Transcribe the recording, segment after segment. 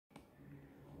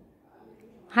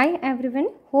Hi everyone,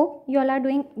 hope you all are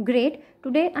doing great.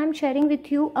 Today I'm sharing with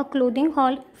you a clothing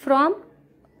haul from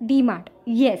Dmart.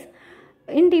 Yes,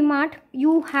 in Dmart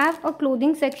you have a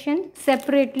clothing section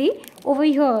separately over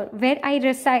here where I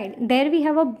reside. There we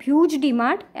have a huge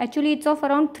Dmart. Actually it's of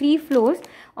around 3 floors.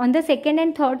 On the second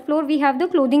and third floor we have the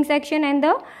clothing section and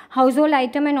the household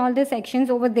item and all the sections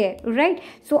over there, right?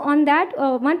 So on that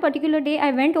one particular day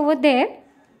I went over there.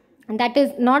 And that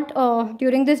is not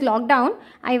during this lockdown.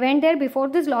 I went there before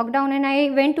this lockdown and I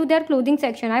went to their clothing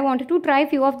section. I wanted to try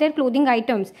few of their clothing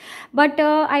items, but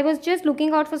I was just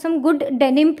looking out for some good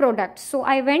denim products. So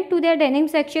I went to their denim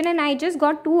section and I just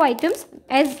got 2 items.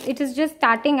 As it is just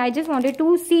starting, I just wanted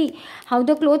to see how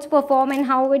the clothes perform and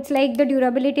how it's like the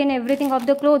durability and everything of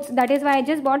the clothes. That is why I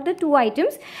just bought the 2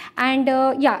 items. And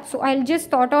yeah, so I'll just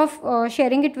thought of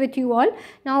sharing it with you all.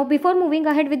 Now before moving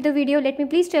ahead with the video, let me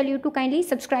please tell you to kindly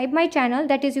subscribe my channel.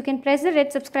 That is, you can press the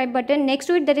red subscribe button. Next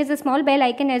to it there is a small bell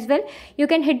icon as well. You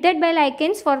can hit that bell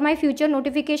icons for my future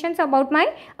notifications about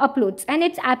my uploads, and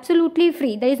it's absolutely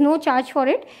free. There is no charge for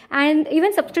it, and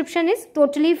even subscription is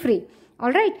totally free.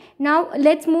 Alright, now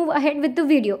let's move ahead with the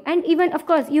video. And even of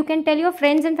course you can tell your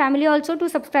friends and family also to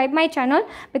subscribe my channel,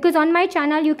 because on my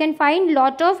channel you can find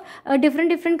lot of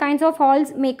different kinds of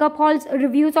hauls, makeup hauls,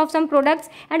 reviews of some products.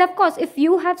 And of course if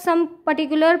you have some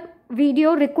particular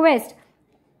video request,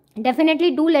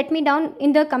 definitely do let me down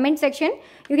in the comment section.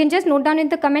 You can just note down in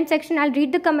the comment section. I'll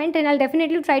read the comment and I'll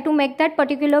definitely try to make that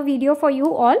particular video for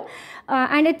you all.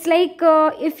 And it's like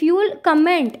if you will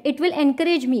comment, it will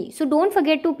encourage me. So don't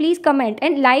forget to please comment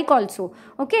and like also.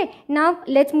 Okay, now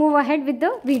let's move ahead with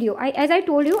the video. As I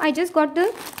told you, I just got the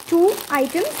 2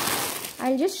 items.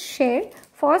 I'll just share.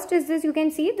 First is this, you can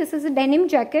see this is a denim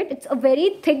jacket. It's a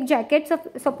very thick jacket. So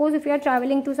suppose if you are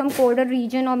traveling to some colder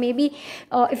region, or maybe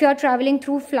if you are traveling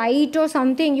through flight or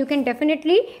something, you can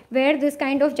definitely wear this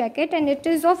kind of jacket, and it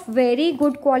is of very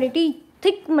good quality,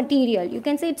 thick material. You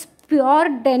can say it's pure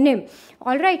denim.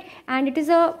 All right, and it is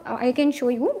a I can show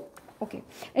you. Okay,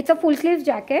 it's a full sleeve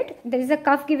jacket. There is a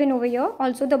cuff given over here.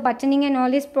 Also the buttoning and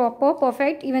all is proper,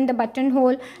 perfect. Even the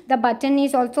buttonhole, the button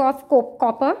is also of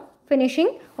copper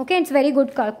finishing. Okay, it's very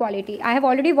good quality. I have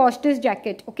already washed this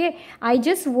jacket. Okay, I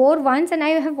just wore once and I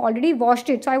have already washed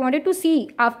it, so I wanted to see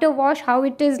after wash how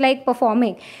it is like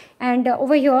performing. And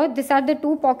over here these are the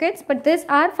 2 pockets, but these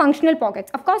are functional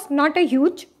pockets, of course not a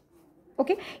huge.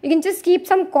 Okay, you can just keep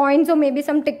some coins or maybe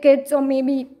some tickets or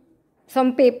maybe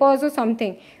some papers or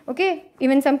something. Okay,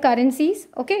 even some currencies.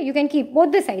 Okay, you can keep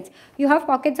both the sides. You have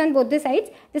pockets on both the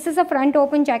sides. This is a front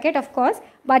open jacket, of course,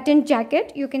 buttoned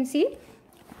jacket. You can see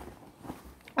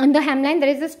on the hemline there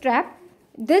is a strap.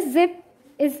 This zip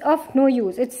is of no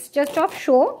use. It's just of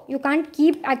show. You can't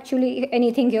keep actually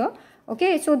anything here.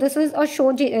 Okay, so this is a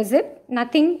show zip,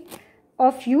 nothing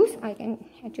of use. I can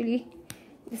actually,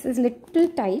 this is little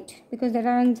tight because there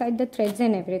are inside the threads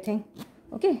and everything.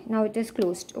 Okay, now it is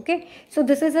closed. Okay, so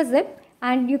this is a zip,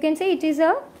 and you can say it is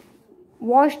a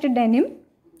washed denim.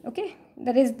 Okay,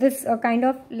 there is this kind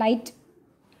of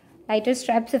lighter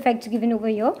straps effects given over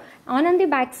here. On the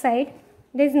back side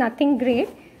there is nothing great.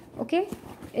 Okay,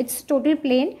 it's total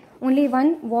plain. Only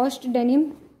one washed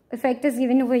denim effect is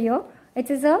given over here. It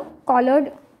is a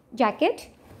collared jacket.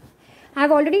 I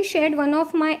have already shared one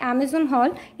of my Amazon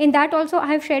haul. In that also I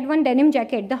have shared one denim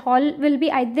jacket. The haul will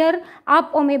be either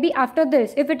up or maybe after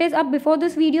this. If it is up before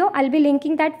this video, I'll be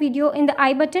linking that video in the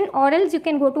I button, or else you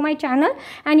can go to my channel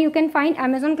and you can find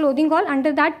Amazon clothing haul.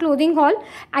 Under that clothing haul,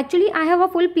 actually I have a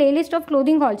full playlist of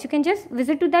clothing hauls. You can just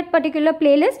visit to that particular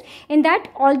playlist. In that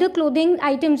all the clothing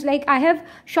items, like I have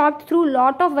shopped through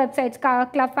lot of websites,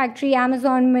 Club Factory,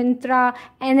 Amazon, Myntra,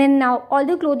 and then now all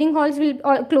the clothing hauls will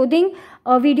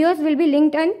videos will be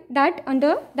linked on that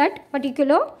under that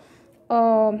particular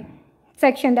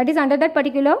section, that is under that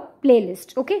particular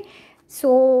playlist. Okay,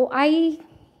 so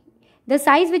the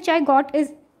size which I got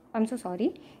is, I'm so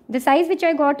sorry, the size which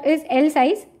I got is L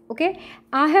size. Okay,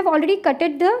 I have already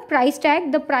cutted the price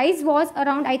tag. The price was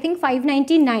around, I think,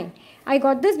 599. I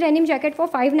got this denim jacket for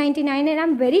 599 and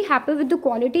I'm very happy with the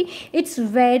quality. It's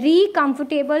very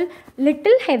comfortable,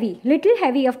 little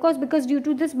heavy of course, because due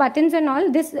to this buttons and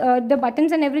all this the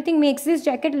buttons and everything makes this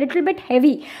jacket little bit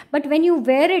heavy, but when you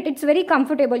wear it, it's very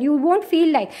comfortable. You won't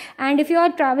feel like, and if you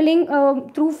are traveling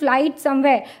through flight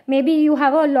somewhere, maybe you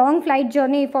have a long flight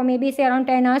journey for maybe say around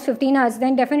 10 hours 15 hours,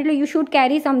 then definitely you should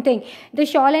carry something. The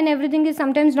shawl and everything is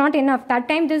sometimes not enough. That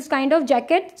time this kind of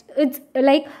jacket, it's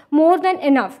like more than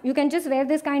enough. You can just wear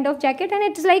this kind of jacket and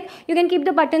it's like you can keep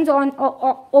the buttons on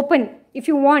or open if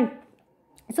you want.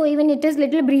 So even it is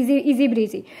little breezy, easy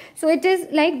breezy. So it is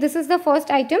like, this is the first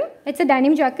item. It's a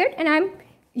denim jacket and I'm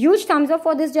huge thumbs up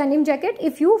for this denim jacket.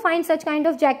 If you find such kind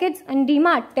of jackets in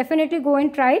Dmart, definitely go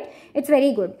and try it. It's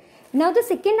very good. Now the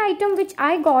second item which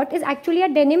I got is actually a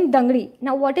denim dangri.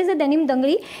 Now what is a denim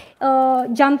dangri?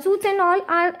 Jumpsuits and all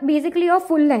are basically a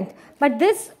full length, but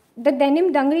the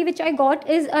denim dangri which I got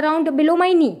is around below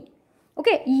my knee.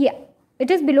 Okay, yeah, it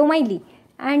is below my knee,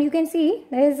 and you can see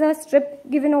there is a strip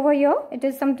given over here. It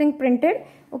is something printed.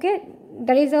 Okay,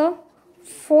 there is a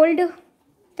fold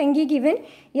thingy given.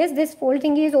 Yes, this fold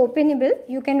thingy is openable.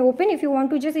 You can open if you want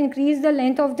to just increase the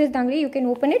length of this dangri, you can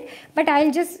open it, but I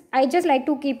just like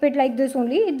to keep it like this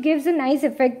only. It gives a nice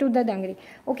effect to the dangri.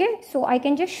 Okay, so I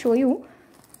can just show you.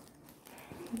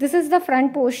 This is the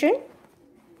front portion.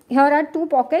 Here are two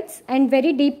pockets and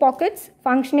very deep pockets,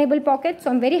 functionable pockets. So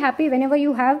I'm very happy whenever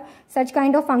you have such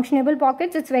kind of functionable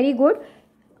pockets. It's very good.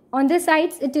 On the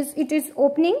sides, it is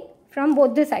opening from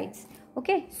both the sides.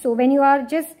 Okay, so when you are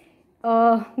just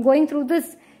going through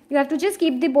this, you have to just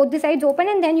keep both the sides open,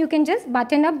 and then you can just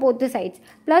button up both the sides.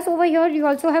 Plus over here you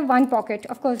also have one pocket.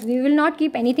 Of course we will not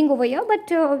keep anything over here,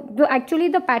 but actually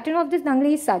the pattern of this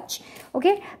dangri is such.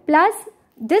 Okay, plus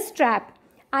this strap,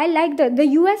 I like the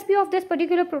USP of this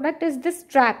particular product is this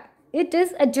strap. It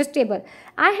is adjustable.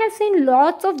 I have seen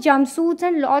lots of jumpsuits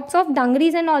and lots of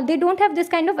dangris and all. They don't have this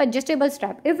kind of adjustable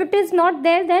strap. If it is not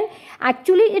there, then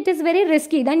actually it is very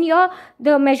risky. Then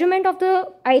the measurement of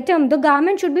the item, the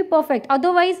garment should be perfect.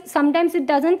 Otherwise, sometimes it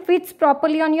doesn't fit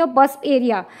properly on your bust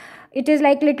area. It is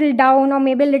like little down or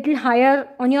maybe a little higher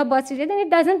on your bust area, then it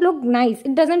doesn't look nice.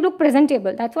 It doesn't look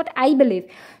presentable. That's what I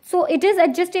believe. So it is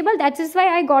adjustable. That is why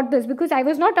I got this, because I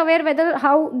was not aware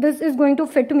how this is going to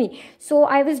fit me. So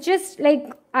I was just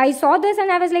like, I saw this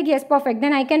and I was like, yes, perfect.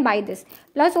 Then I can buy this.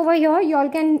 Plus over here, you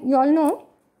all know,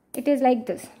 it is like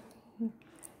this.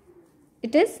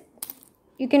 It is,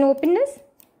 you can open this,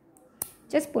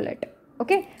 just pull it.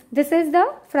 Okay, this is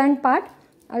the front part.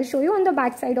 I'll show you on the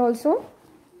back side also.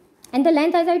 And the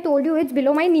length, as I told you, it's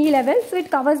below my knee level, so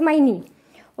it covers my knee.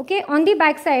 Okay, on the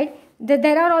back side,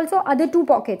 there are also other two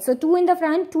pockets. So 2 in the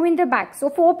front, 2 in the back. So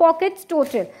 4 pockets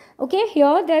total. Okay,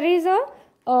 here there is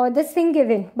this thing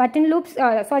given. Button loops,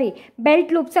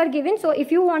 belt loops are given. So if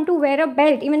you want to wear a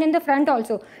belt, even in the front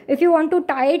also, if you want to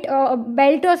tie it a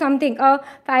belt or something, a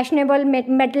fashionable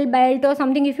metal belt or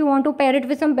something, if you want to pair it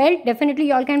with some belt, definitely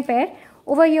you all can pair.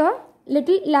 Over here,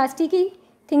 little elasticy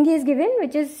thingy is given,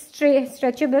 which is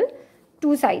stretchable.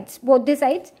 2 sides, both the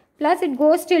sides, plus it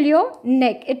goes till your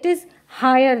neck. It is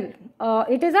higher,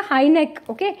 it is a high neck.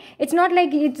 Okay, it's not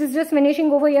like it's just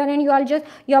finishing over here and you all just,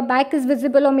 your back is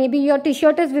visible, or maybe your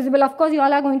t-shirt is visible. Of course you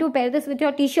all are going to pair this with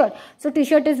your t-shirt, so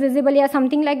t-shirt is visible, yeah,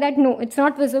 something like that. No, it's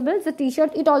not visible. The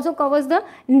t-shirt, it also covers the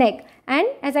neck, and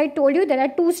as I told you, there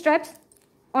are 2 straps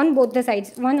on both the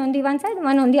sides, one on the one side,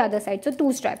 one on the other side. So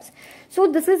 2 straps. So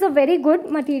this is a very good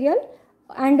material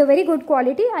and a very good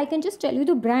quality. I can just tell you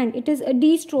the brand. It is a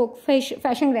D-Stroke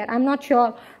fashion wear. I'm not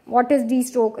sure what is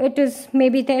D-Stroke. It is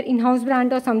maybe their in-house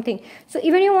brand or something. So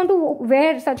even you want to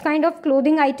wear such kind of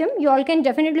clothing item, you all can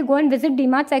definitely go and visit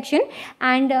Dmart section.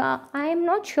 And I am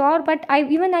not sure, but I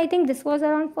think this was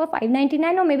around for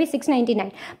 $5.99 or maybe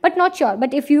 $6.99, but not sure.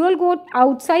 But if you will go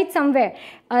outside somewhere,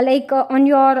 on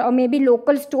your maybe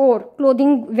local store,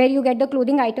 clothing, where you get the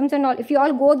clothing items and all, if you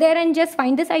all go there and just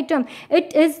find this item,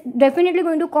 it is definitely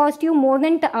going to cost you more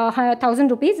than 1,000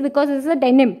 rupees, because this is a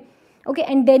denim. Okay,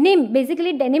 and denim,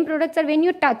 basically denim products are when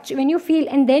you touch, when you feel,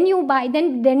 and then you buy.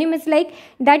 Then denim is like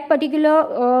that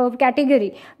particular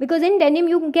category, because in denim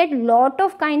you get lot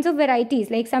of kinds of varieties,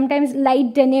 like sometimes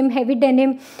light denim, heavy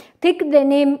denim, thick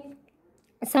denim,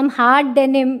 some hard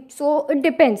denim. So it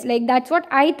depends, like that's what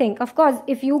I think. Of course,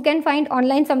 if you can find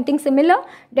online something similar,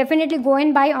 definitely go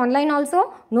and buy online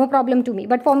also, no problem to me.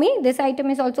 But for me, this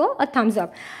item is also a thumbs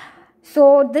up.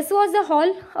 So this was the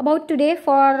haul about today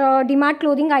for Dmart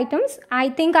clothing items. I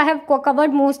think I have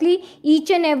covered mostly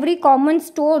each and every common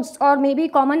stores or maybe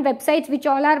common websites which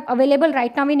all are available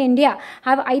right now in India.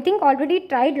 I think already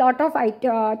tried lot of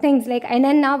things like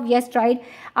NN, yes, tried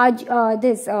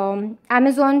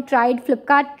Amazon, tried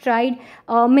Flipkart, tried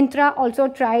Myntra, also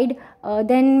tried.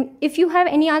 Then if you have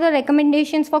any other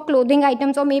recommendations for clothing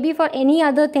items or maybe for any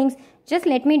other things, just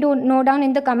let me know down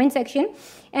in the comment section.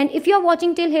 And if you are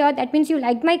watching till here, that means you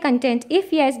liked my content.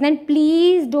 If yes, then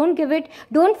please don't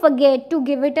forget to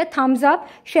give it a thumbs up.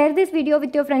 Share this video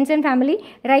with your friends and family.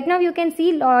 Right now you can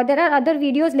see there are other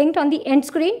videos linked on the end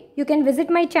screen. You can visit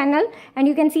my channel and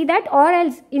you can see that, or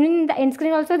else in the end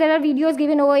screen also there are videos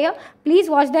given over here. Please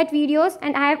watch that videos,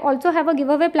 and I also have a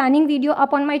giveaway planning video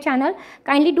up on my channel.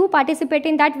 Kindly do participate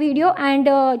in that video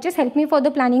and just help me for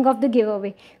the planning of the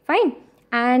giveaway. Fine.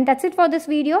 And that's it for this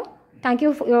video. Thank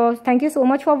you so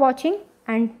much for watching,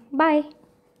 and bye.